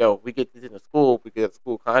that's like, yo, we get this in the school, we get a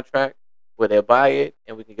school contract where they buy it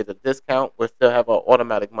and we can get a discount. We still have our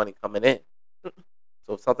automatic money coming in.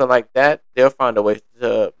 So something like that, they'll find a way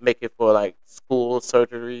to make it for like school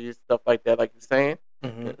surgeries, stuff like that, like you're saying,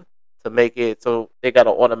 Mm-hmm. to make it so they got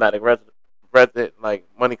an automatic resident like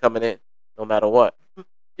money coming in no matter what.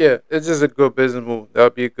 Yeah, it's just a good business move. That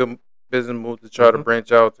would be a good business move to try to Mhm.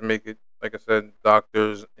 branch out to make it, like I said,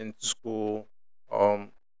 doctors in school.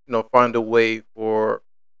 Find a way for,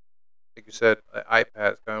 like you said,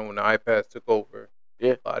 iPads. Kind of when the iPads took over,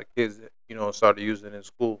 Yeah. a lot of kids, started using it in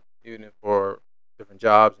school, even for different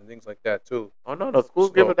jobs and things like that too. Oh no, the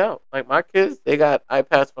schools give So- it out. Like my kids, they got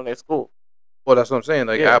iPads from their school. Well, that's what I'm saying.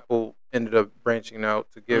 Like Yeah. Apple ended up branching out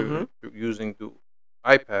to give Mhm. using the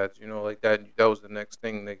iPads. Like that. That was the next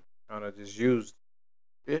thing they kind of just used.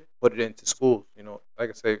 Yeah. Put it into schools. Like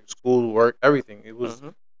I say, school work, everything. It was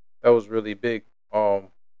Mhm. That was really big. But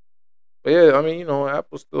yeah, I mean,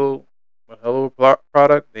 Apple's still a hell of a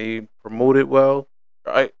product. They promote it well,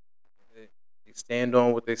 Right. they stand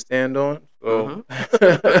on what they stand on. So,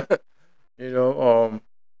 Mm-hmm. you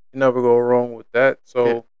never go wrong with that. So,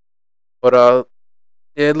 Yeah. but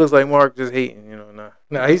yeah, it looks like Mark just hating.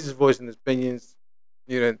 Nah, he's just voicing his opinions.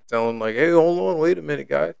 Tell him like, hey, hold on, wait a minute,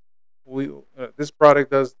 guys. We this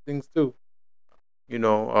product does things too.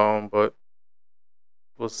 But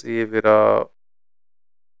we'll see if it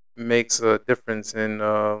makes a difference in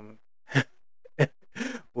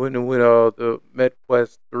when the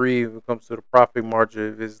MedQuest 3 when it comes to the profit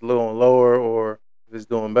margin, if it's a little lower or if it's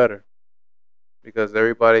doing better, because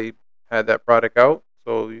everybody had that product out,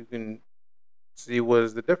 so you can see what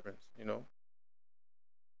is the difference.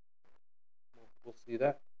 We'll see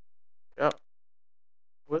that. Yeah.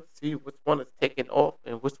 We'll see which one is taking off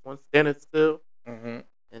and which one's standing still. hmm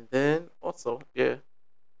And then also, yeah.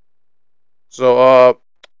 So I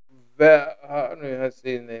don't know how to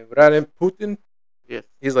say his name, Vladimir Putin. Yes.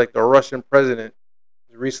 He's like the Russian president.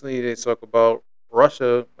 Recently, they talk about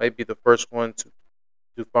Russia might be the first one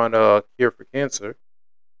to find a cure for cancer.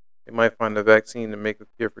 They might find a vaccine to make a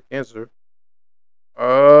cure for cancer.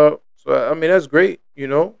 So I mean that's great,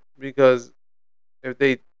 because if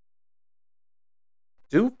they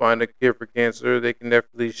do find a cure for cancer, they can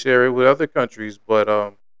definitely share it with other countries. But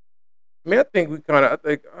I mean, I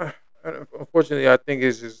think, unfortunately, I think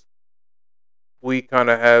it's just we kind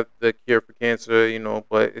of have the cure for cancer,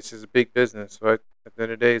 but it's just a big business. So at the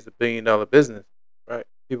end of the day, it's $1 billion business, right?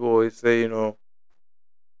 People always say, you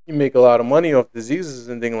make a lot of money off diseases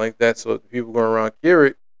and things like that. So if people go around cure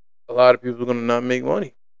it, a lot of people are gonna not make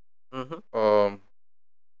money. Mm-hmm.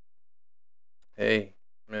 Hey,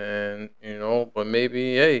 man, but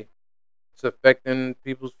maybe hey, it's affecting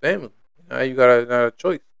people's family. Now you got a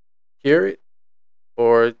choice: cure it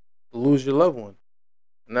or lose your loved one.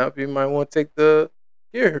 Now you might want to take the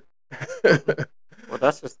cure. Well,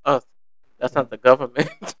 that's just us. That's not the government.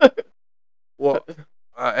 Well,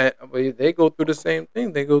 but they go through the same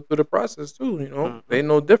thing. They go through the process too. Mm-hmm. They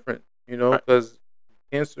know different. Right. Because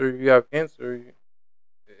cancer, if you have cancer,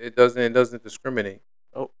 it doesn't discriminate.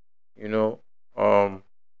 Oh. Um,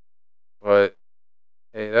 but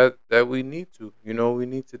hey, that we need to. We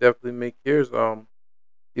need to definitely make cures.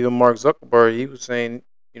 Even Mark Zuckerberg, he was saying,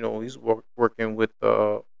 he's working with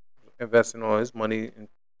investing all his money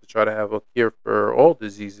to try to have a cure for all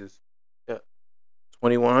diseases. Yeah.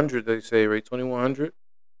 2100, they say, right? 2100.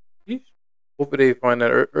 Hopefully they find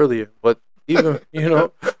that earlier. But even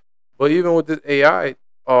but even with this AI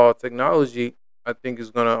technology, I think is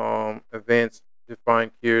gonna advance to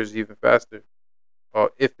find cures even faster.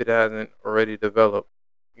 If it hasn't already developed,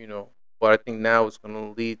 you know. But I think now it's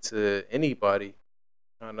gonna lead to anybody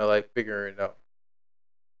kind of like figuring it out,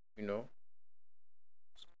 you know,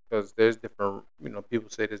 because there's different, people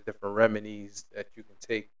say there's different remedies that you can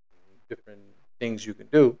take, different things you can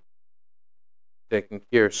do that can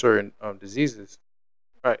cure certain diseases.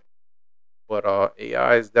 Right. But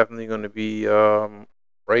AI is definitely going to be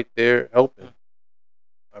right there helping,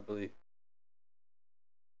 I believe,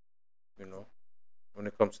 when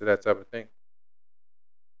it comes to that type of thing.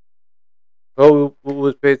 So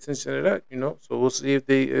we'll pay attention to that, So we'll see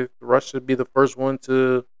if Russia be the first one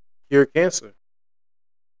to cure cancer.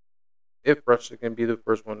 If Russia can be the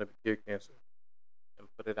first one to cure cancer And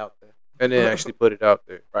put it out there. and then actually put it out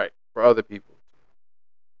there, Right. for other people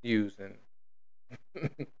to use. And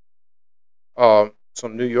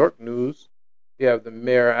some New York news, you have the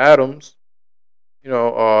Mayor Adams.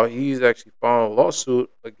 He's actually filed a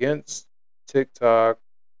lawsuit against TikTok,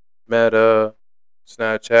 Meta,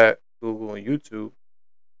 Snapchat, Google, and YouTube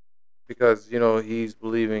because he's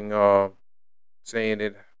believing, saying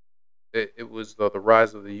it was the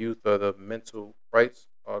rise of the youth of the mental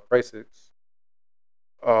crisis.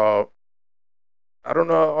 Uh, I don't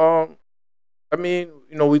know. I mean,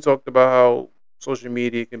 we talked about how social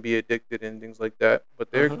media can be addicted and things like that,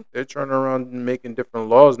 but they're turning around and making different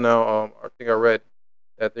laws now. I think I read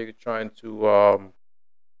that they're trying to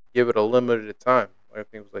give it a limited time. I think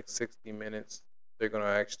it was like 60 minutes. They're gonna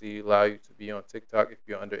actually allow you to be on TikTok if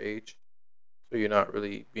you're underage, so you're not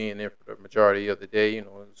really being there for the majority of the day.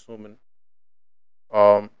 Assuming.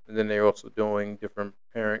 And then they're also doing different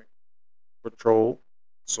parent patrol.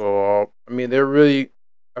 So I mean, they're really.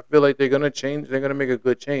 I feel like they're gonna change. They're gonna make a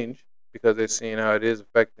good change because they're seeing how it is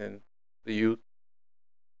affecting the youth.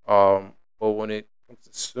 But when it comes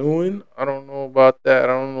to suing, I don't know about that. I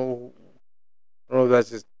don't know. I don't know if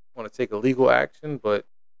that's just want to take a legal action, but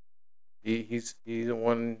he's the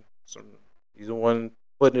one. He's the one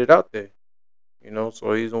putting it out there.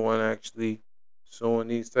 So he's the one actually suing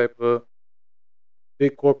these type of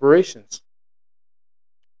big corporations.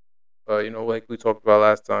 Like we talked about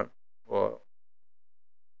last time. Well,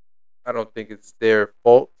 I don't think it's their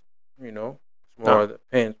fault. It's more No. of the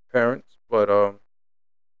parents. But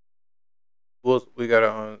we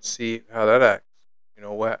gotta see how that acts.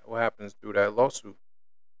 What happens through that lawsuit,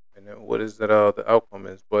 and then what is that the outcome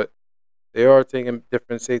is. But they are taking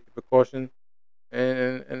different safety precautions,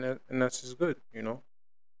 and that's just good. If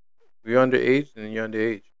you're underage, then you're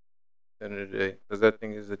underage. At the end of the day, because that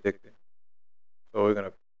thing is addicting. So we're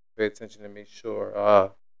gonna pay attention to make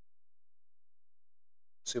sure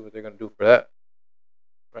see what they're gonna do for that.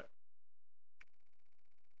 Right.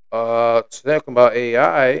 Talking about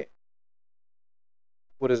AI,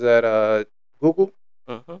 what is that? Google.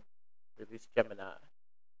 Mm-hmm. Release Gemini.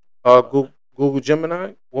 Google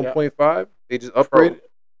Gemini 1.5. They just Pro.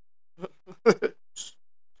 upgraded.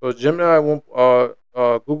 So Gemini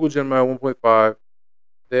Google Gemini 1.5.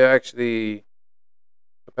 They're actually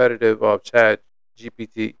competitive of Chat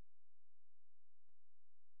GPT.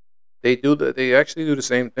 They actually do the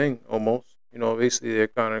same thing almost. Basically they're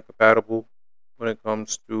kind of compatible when it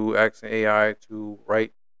comes to asking AI to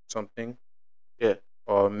write something. Yeah.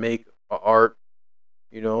 Or make art.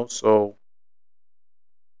 So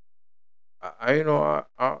I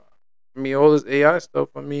mean all this AI stuff.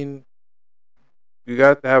 I mean, you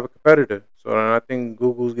got to have a competitor. So then I think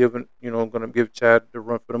Google's going to give Chad the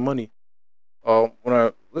run for the money. When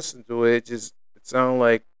I listened to it, it sounded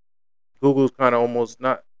like Google's kind of almost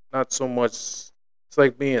not so much. It's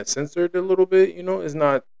like being censored a little bit. It's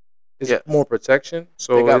not. It's more protection.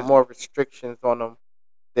 So they got more restrictions on them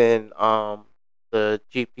than the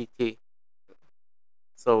GPT.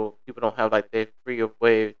 So people don't have like their free of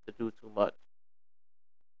way to do too much.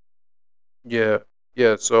 Yeah.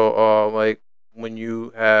 So like when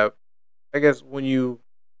you have, I guess when you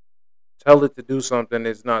tell it to do something,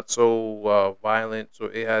 it's not so violent. So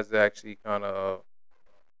it has actually kind of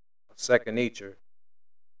a second nature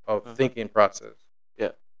of thinking process.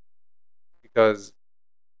 Yeah. Because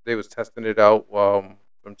they was testing it out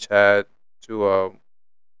from Chad to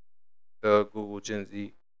the Google Gen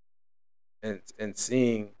Z and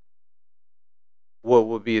seeing what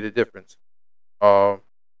would be the difference. But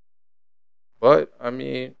I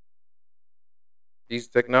mean, these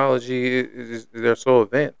technology they're so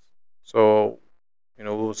advanced. So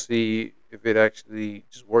we'll see if it actually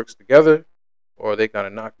just works together, or they kind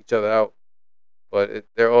of knock each other out. But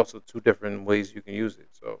there are also two different ways you can use it.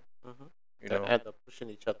 So they end up pushing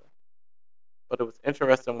each other. But it was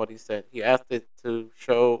interesting what he said. He asked it to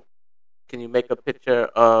show, can you make a picture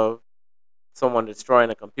of someone destroying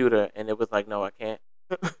a computer? And it was like, no, I can't.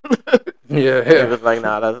 Yeah. It was like,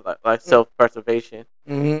 nah, that's like self-preservation.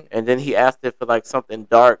 Mm-hmm. And then he asked it for like something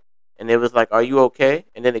dark, and it was like, are you okay?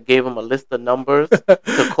 And then it gave him a list of numbers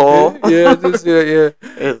to call. Yeah.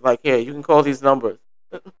 It's like, yeah, you can call these numbers.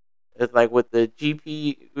 It's like with the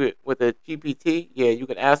GPT, yeah, you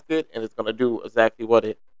can ask it, and it's gonna do exactly what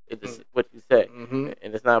what you say. Mm-hmm.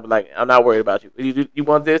 And it's not like, I'm not worried about you. You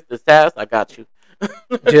want this task? I got you.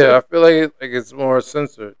 Yeah, I feel like it's more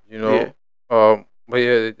censored, Yeah. But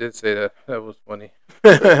yeah, they did say that. That was funny.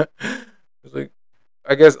 It's like,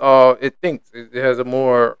 I guess it thinks. It has a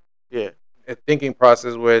more a thinking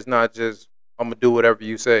process where it's not just I'm gonna do whatever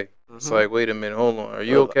you say. It's like, wait a minute, hold on, are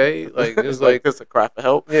you okay? Like it's like this a cry for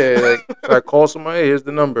help. Yeah, like should I call somebody? Here's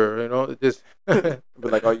the number. It just But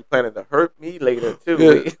like, are you planning to hurt me later too?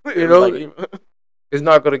 Yeah, it's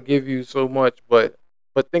not gonna give you so much, but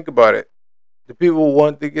think about it. The people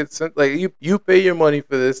want to get sent. Like you pay your money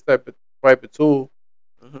for this type of tool.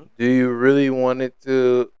 Mm-hmm. Do you really want it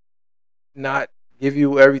to not give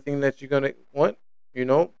you everything that you're gonna want? You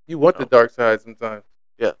want the dark side sometimes.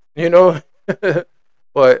 Yeah.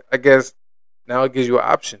 But I guess now it gives you an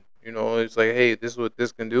option. It's like, hey, this is what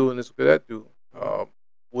this can do, and this is what that do.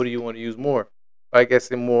 What do you want to use more? I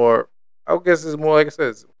guess it's more like I said,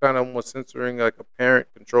 it's kind of more censoring, like a parent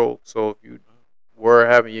control. So if you were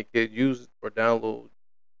having your kid use or download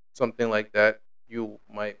something like that, you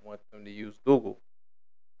might want them to use Google.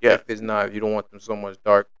 Yeah. If it's not, if you don't want them so much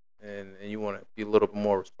dark, and you want to be a little bit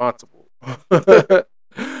more responsible.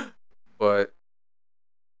 But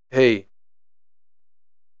hey,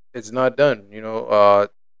 it's not done.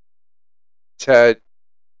 Chat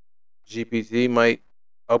GPT might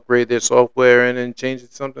upgrade their software and then change it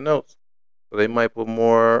to something else. So they might put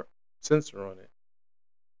more sensor on it.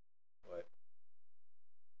 But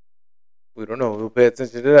we don't know. We'll pay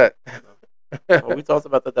attention to that. Well, we talked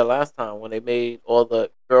about that the last time when they made all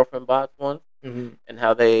the girlfriend bots ones, Mm-hmm. and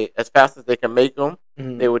how they, as fast as they can make them,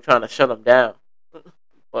 Mm-hmm. they were trying to shut them down.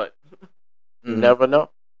 But you never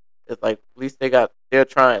know. it's like at least they're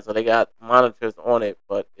trying, so they got monitors on it,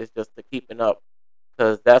 but it's just the keeping up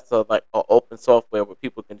because that's like a open software where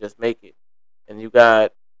people can just make it, and you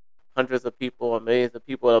got hundreds of people or millions of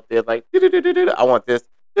people up there like I want this,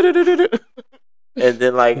 and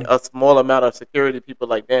then like a small amount of security people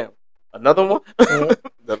like damn another one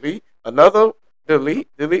delete another delete.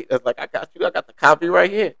 It's like I got the copy right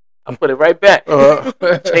here. I put it right back.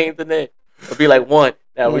 Change the name. It'll be like one.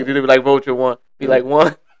 Now we do it like Vulture one. Be like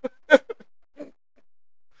one.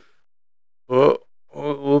 Well,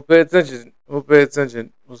 we'll pay attention.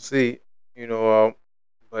 We'll see. You know,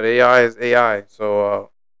 but AI is AI,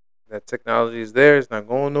 so that technology is there. It's not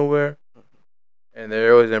going nowhere, and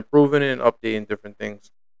they're always improving it and updating different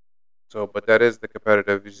things. So, but that is the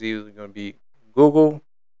competitive. You see, it's going to be Google,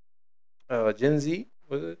 Gen Z,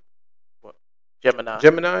 was it? What?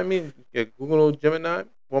 Gemini. I mean, yeah, Google Gemini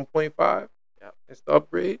 1.5. Yeah, it's the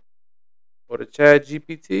upgrade. Or the Chat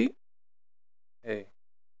GPT. Hey,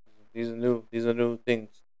 these are new. These are new things.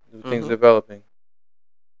 New things developing.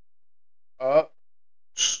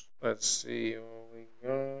 Let's see.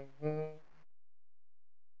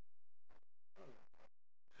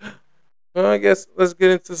 Well, I guess let's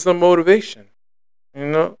get into some motivation. You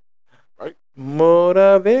know, right?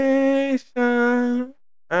 Motivation.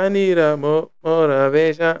 I need a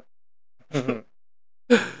motivation.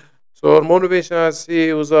 So the motivation I see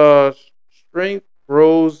it was strength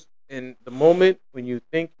grows in the moment when you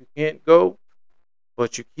think you can't go,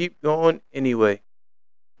 but you keep going anyway.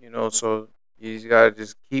 You know, so you just gotta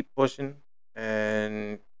just keep pushing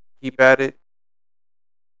and keep at it.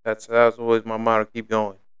 That's always my motto. Keep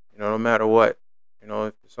going. You know, no matter what. You know,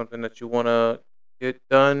 if it's something that you wanna get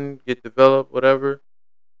done, get developed, whatever,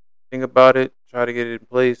 think about it. Try to get it in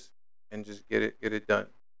place, and just get it done.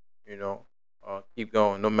 You know, keep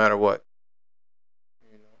going no matter what.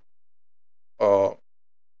 You know.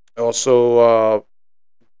 Also,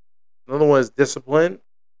 another one is discipline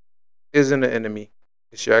isn't an enemy.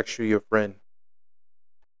 It's actually your friend.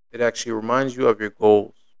 It actually reminds you of your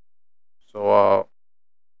goals. So,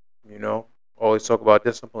 you know, always talk about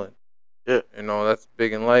discipline. Yeah. You know, that's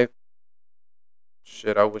big in life.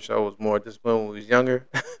 Shit, I wish I was more disciplined when I was younger.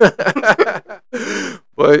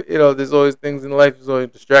 But, you know, there's always things in life that always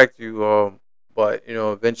distract you. But, you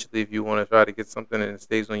know, eventually if you want to try to get something and it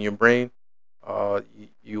stays on your brain,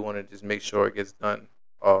 you want to just make sure it gets done.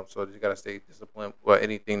 So you got to stay disciplined with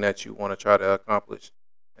anything that you want to try to accomplish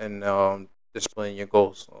and discipline your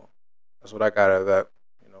goals. So that's what I got out of that,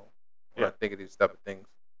 you know, when I think of these type of things.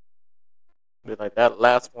 Like that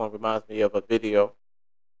last one reminds me of a video.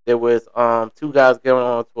 There was two guys going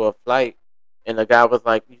on to a flight, and the guy was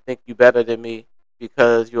like, "You think you better than me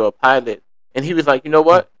because you're a pilot?" And he was like, "You know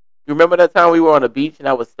what? You remember that time we were on the beach and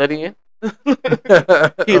I was studying?"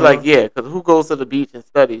 He's like, "Yeah, because who goes to the beach and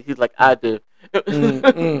studies?" He's like, "I do."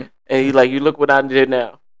 And he's like, "You look what I did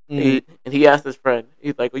now." And he asked his friend,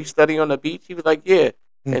 he's like, "Are you studying on the beach?" He was like, "Yeah."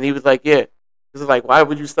 And he was like, "Yeah." He was like, "Why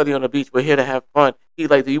would you study on the beach? We're here to have fun." He's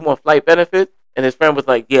like, "Do you want flight benefits?" And his friend was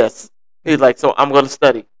like, "Yes." He's like, "So I'm going to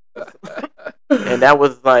study." And that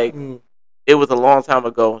was like, it was a long time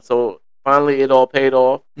ago. So finally it all paid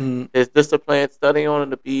off. His discipline, studying on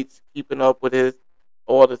the beach, keeping up with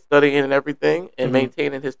all the studying and everything, and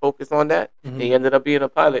maintaining his focus on that. He ended up being a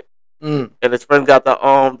pilot. And his friend got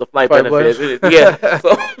the flight benefits. Yeah.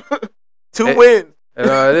 So 2 wins. And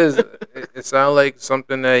it is. It sounds like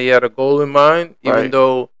something that he had a goal in mind, even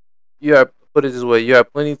though you have put it this way, you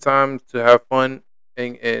have plenty of time to have fun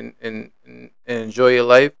and enjoy your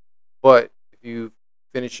life. But if you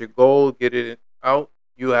finish your goal, get it out,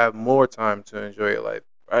 you have more time to enjoy your life,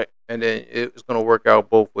 right? And then it's gonna work out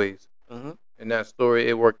both ways. In that story,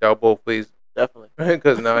 it worked out both ways. Definitely,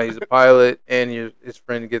 because now he's a pilot, and his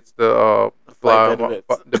friend gets the fly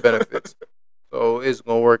the benefits. So it's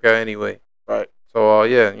gonna work out anyway. Right. So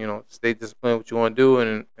yeah, you know, stay disciplined what you want to do,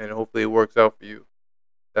 and hopefully it works out for you.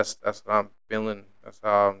 That's what I'm feeling. That's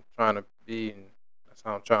how I'm trying to be, and that's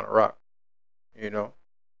how I'm trying to rock. You know.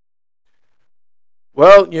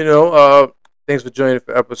 Well, you know, thanks for joining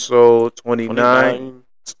for episode 29.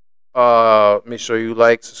 Make sure you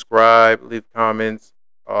like, subscribe, leave comments,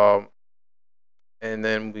 and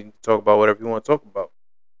then we can talk about whatever you want to talk about.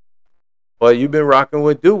 But you've been rocking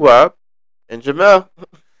with Doo-Wop and Jamel.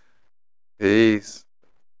 Peace.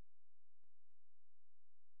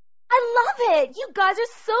 I love it. You guys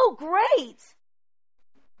are so great.